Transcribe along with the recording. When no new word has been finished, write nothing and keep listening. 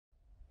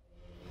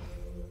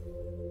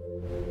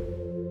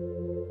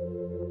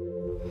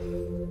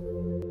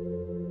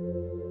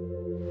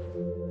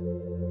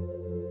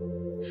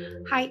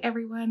Hi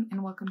everyone,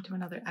 and welcome to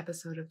another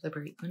episode of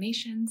Liberate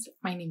Lunations.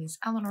 My name is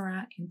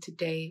Eleonora, and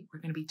today we're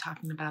going to be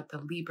talking about the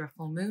Libra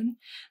Full Moon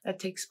that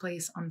takes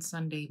place on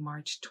Sunday,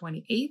 March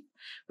 28th,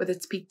 with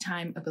its peak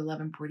time of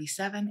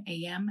 11:47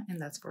 a.m., and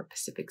that's for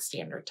Pacific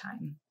Standard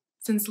Time.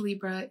 Since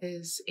Libra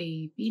is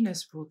a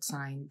Venus-ruled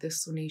sign,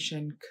 this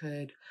lunation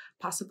could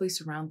possibly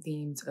surround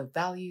themes of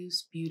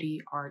values,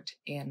 beauty, art,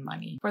 and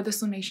money. For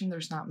this lunation,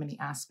 there's not many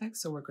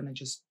aspects, so we're going to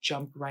just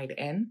jump right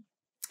in.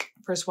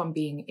 First one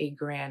being a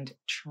grand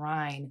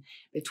trine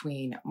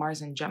between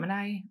Mars in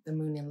Gemini, the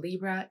Moon in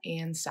Libra,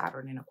 and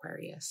Saturn in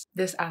Aquarius.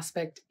 This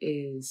aspect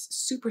is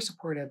super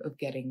supportive of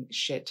getting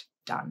shit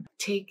done.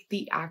 Take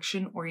the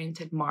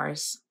action-oriented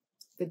Mars,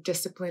 the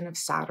discipline of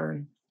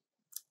Saturn,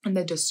 and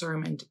the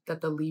discernment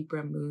that the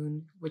Libra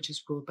moon, which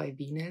is ruled by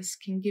Venus,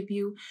 can give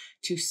you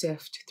to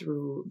sift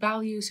through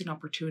values and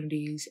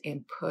opportunities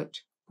and put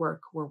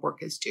work where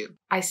work is due.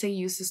 I say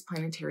use this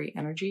planetary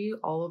energy,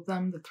 all of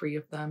them, the three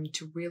of them,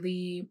 to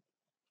really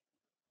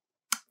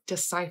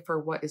decipher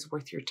what is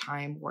worth your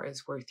time, what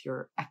is worth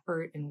your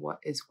effort, and what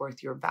is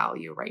worth your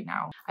value right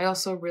now. I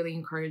also really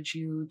encourage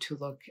you to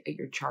look at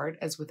your chart,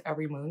 as with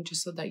every moon,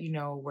 just so that you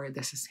know where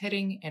this is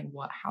hitting and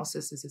what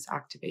houses this is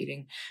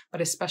activating.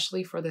 But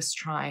especially for this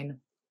trine,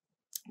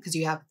 because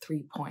you have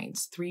 3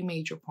 points, 3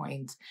 major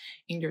points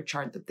in your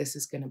chart that this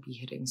is going to be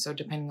hitting. So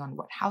depending on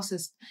what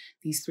houses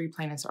these 3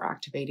 planets are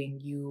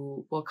activating,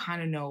 you will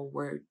kind of know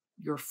where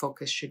your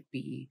focus should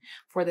be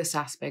for this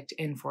aspect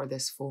and for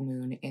this full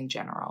moon in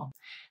general.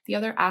 The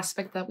other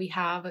aspect that we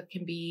have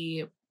can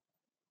be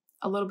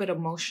a little bit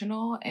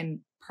emotional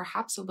and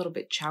perhaps a little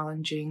bit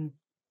challenging,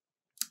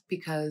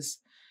 because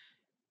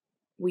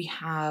we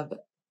have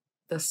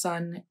the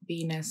Sun,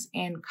 Venus,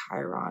 and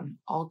Chiron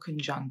all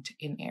conjunct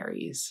in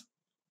Aries.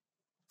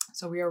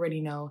 So we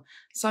already know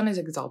Sun is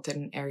exalted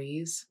in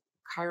Aries.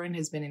 Chiron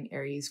has been in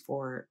Aries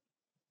for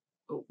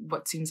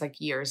what seems like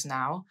years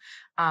now.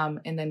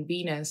 And then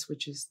Venus,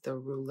 which is the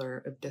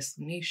ruler of this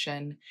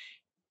lunation,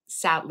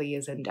 sadly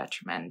is in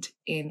detriment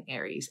in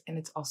Aries. And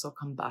it's also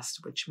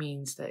combust, which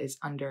means that it's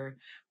under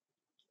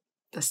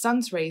the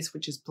sun's rays,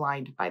 which is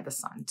blinded by the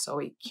sun. So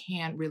it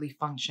can't really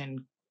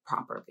function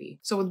properly.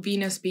 So with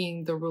Venus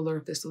being the ruler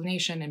of this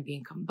lunation and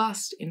being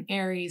combust in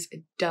Aries,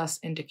 it does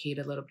indicate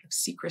a little bit of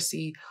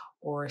secrecy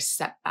or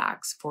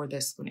setbacks for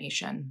this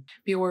lunation.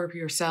 Be aware of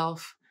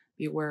yourself,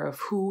 be aware of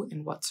who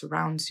and what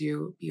surrounds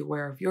you, be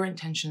aware of your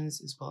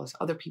intentions as well as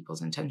other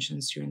people's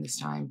intentions during this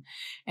time.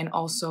 And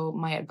also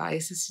my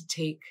advice is to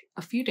take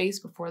a few days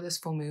before this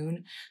full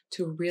moon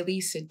to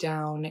really sit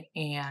down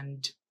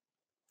and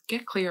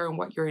get clear on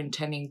what you're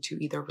intending to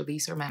either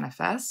release or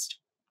manifest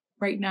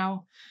right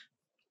now,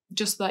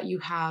 just so that you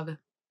have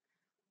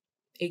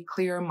a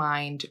clear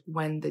mind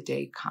when the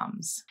day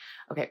comes.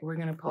 Okay, we're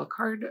going to pull a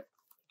card.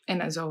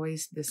 And as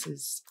always, this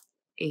is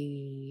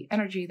a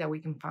energy that we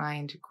can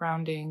find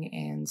grounding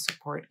and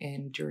support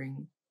in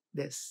during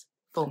this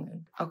full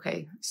moon.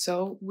 Okay,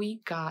 so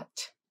we got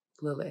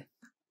Lilith.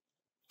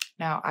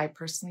 Now, I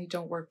personally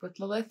don't work with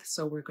Lilith,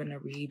 so we're going to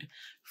read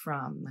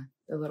from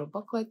the little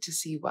booklet to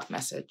see what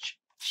message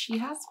she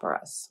has for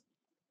us.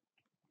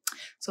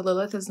 So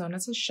Lilith is known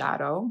as a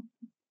shadow.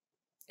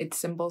 Its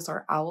symbols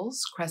are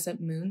owls,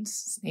 crescent moons,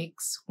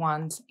 snakes,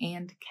 swans,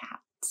 and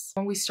cats.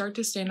 When we start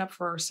to stand up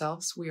for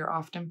ourselves, we are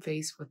often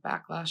faced with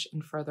backlash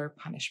and further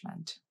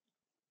punishment.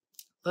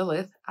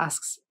 Lilith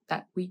asks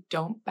that we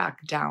don't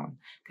back down,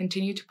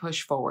 continue to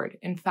push forward.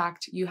 In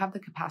fact, you have the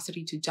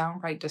capacity to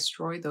downright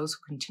destroy those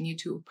who continue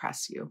to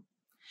oppress you.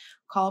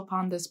 Call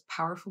upon this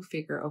powerful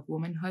figure of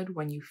womanhood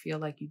when you feel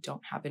like you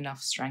don't have enough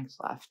strength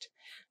left.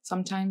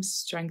 Sometimes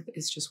strength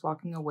is just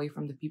walking away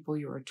from the people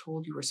you are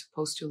told you are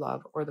supposed to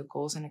love, or the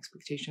goals and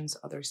expectations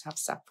others have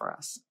set for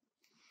us.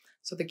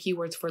 So the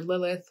keywords for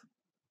Lilith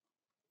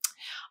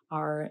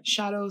are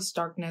shadows,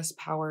 darkness,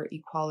 power,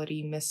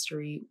 equality,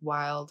 mystery,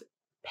 wild,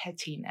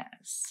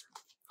 pettiness.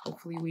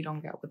 Hopefully we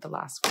don't get with the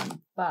last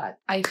one, but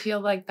I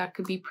feel like that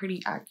could be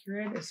pretty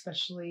accurate,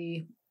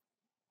 especially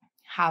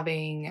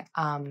having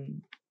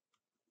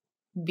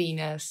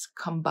Venus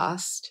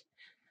combust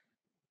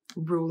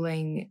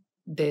ruling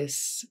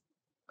this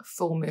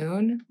full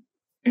moon.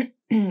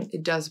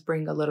 It does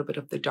bring a little bit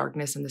of the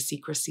darkness and the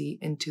secrecy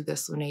into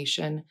this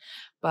lunation,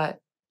 but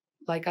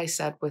like I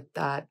said, with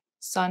that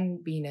Sun,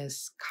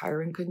 Venus,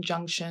 Chiron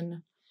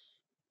conjunction,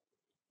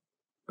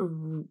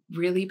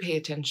 really pay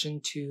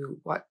attention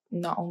to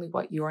not only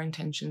what your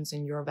intentions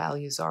and your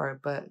values are,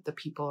 but the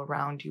people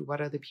around you.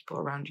 What are the people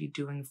around you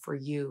doing for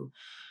you?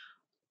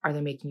 Are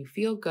they making you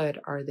feel good?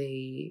 Are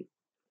they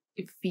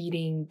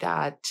feeding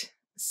that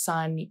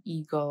Sun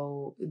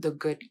ego, the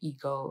good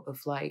ego of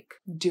like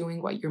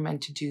doing what you're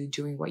meant to do,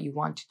 doing what you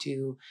want to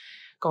do,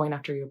 going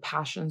after your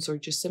passions, or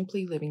just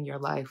simply living your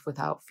life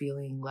without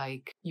feeling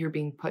like you're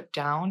being put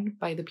down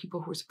by the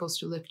people who are supposed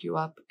to lift you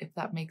up, if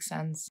that makes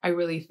sense. I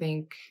really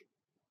think,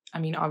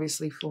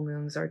 obviously full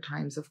moons are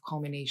times of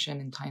culmination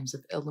and times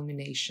of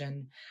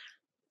illumination,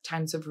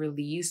 times of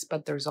release,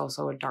 but there's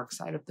also a dark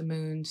side of the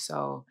moon.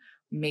 So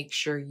make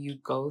sure you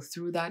go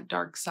through that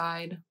dark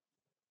side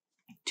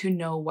to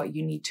know what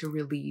you need to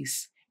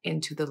release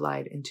into the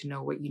light and to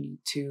know what you need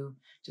to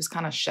just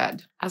kind of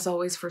shed. As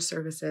always, for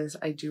services,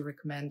 I do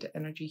recommend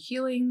energy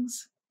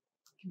healings.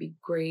 It can be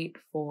great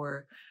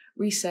for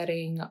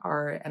resetting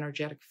our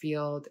energetic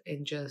field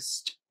and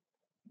just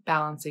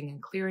balancing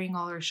and clearing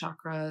all our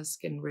chakras,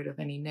 getting rid of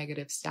any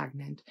negative,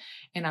 stagnant,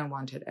 and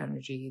unwanted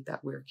energy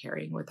that we're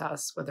carrying with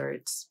us, whether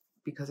it's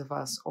because of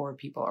us or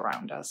people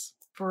around us.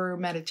 For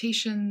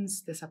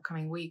meditations this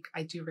upcoming week,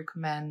 I do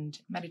recommend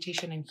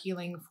meditation and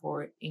healing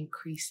for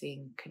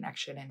increasing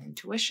connection and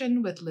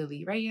intuition with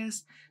Lily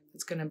Reyes.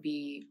 It's going to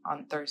be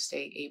on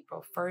Thursday,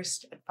 April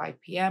 1st at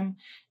 5 p.m.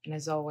 And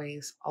as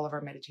always, all of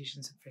our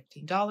meditations are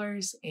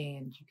 $15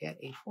 and you get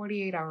a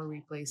 48-hour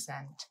replay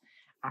sent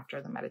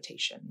after the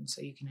meditation.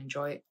 So you can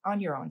enjoy it on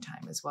your own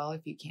time as well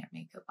if you can't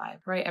make it live.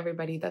 Right,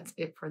 everybody, that's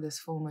it for this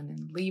full moon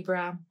in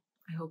Libra.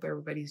 I hope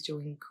everybody's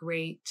doing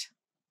great.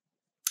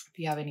 If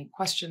you have any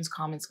questions,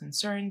 comments,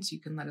 concerns, you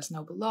can let us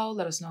know below.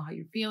 Let us know how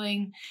you're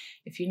feeling.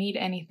 If you need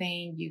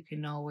anything, you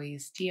can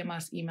always DM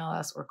us, email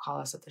us, or call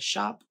us at the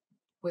shop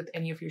with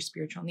any of your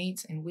spiritual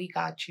needs, and we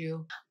got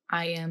you.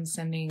 I am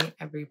sending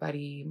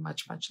everybody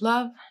much, much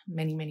love,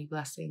 many, many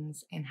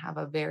blessings, and have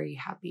a very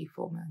happy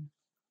full moon.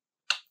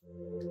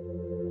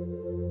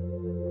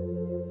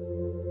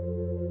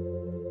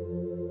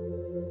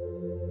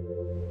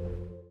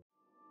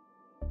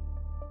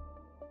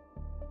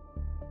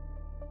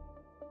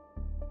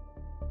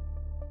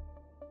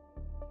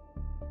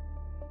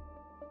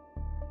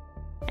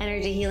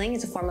 Energy healing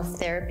is a form of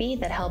therapy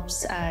that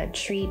helps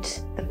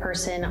treat the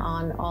person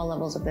on all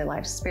levels of their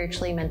life,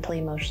 spiritually, mentally,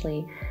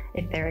 emotionally,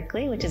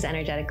 etherically, which is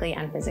energetically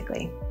and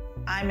physically.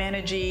 I'm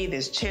energy,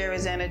 this chair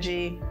is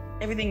energy,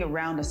 everything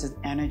around us is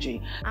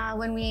energy.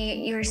 When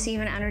you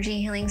receive an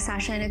energy healing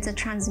session, it's a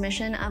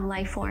transmission of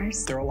life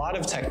force. There are a lot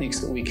of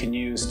techniques that we can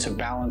use to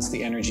balance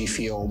the energy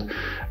field.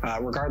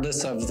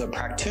 Regardless of the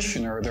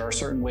practitioner, there are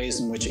certain ways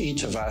in which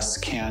each of us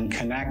can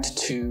connect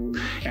to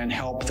and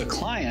help the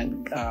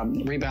client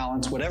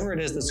rebalance whatever it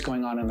is that's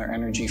going on in their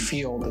energy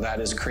field that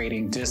is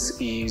creating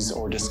dis-ease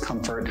or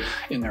discomfort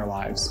in their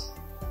lives.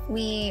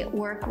 We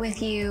work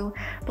with you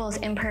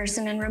both in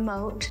person and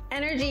remote.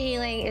 Energy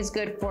healing is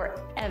good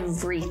for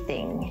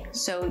everything.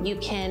 So you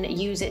can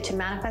use it to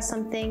manifest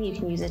something. You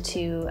can use it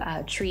to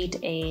treat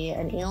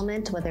an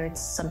ailment, whether it's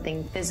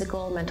something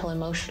physical, mental,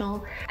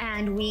 emotional.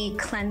 And we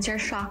cleanse your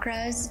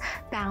chakras,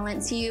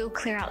 balance you,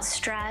 clear out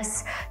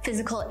stress,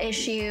 physical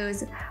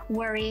issues,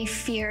 worry,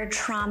 fear,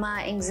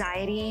 trauma,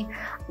 anxiety.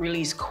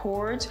 Release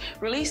cords,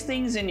 release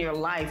things in your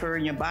life or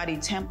in your body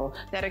temple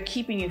that are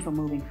keeping you from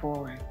moving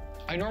forward.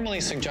 I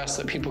normally suggest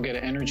that people get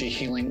energy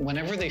healing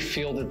whenever they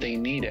feel that they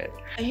need it.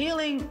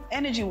 Healing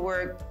energy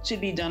work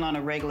should be done on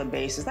a regular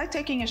basis, like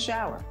taking a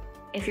shower.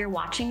 If you're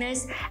watching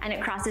this and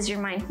it crosses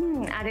your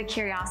mind, out of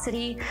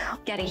curiosity,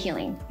 get a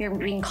healing. You're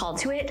being called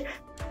to it.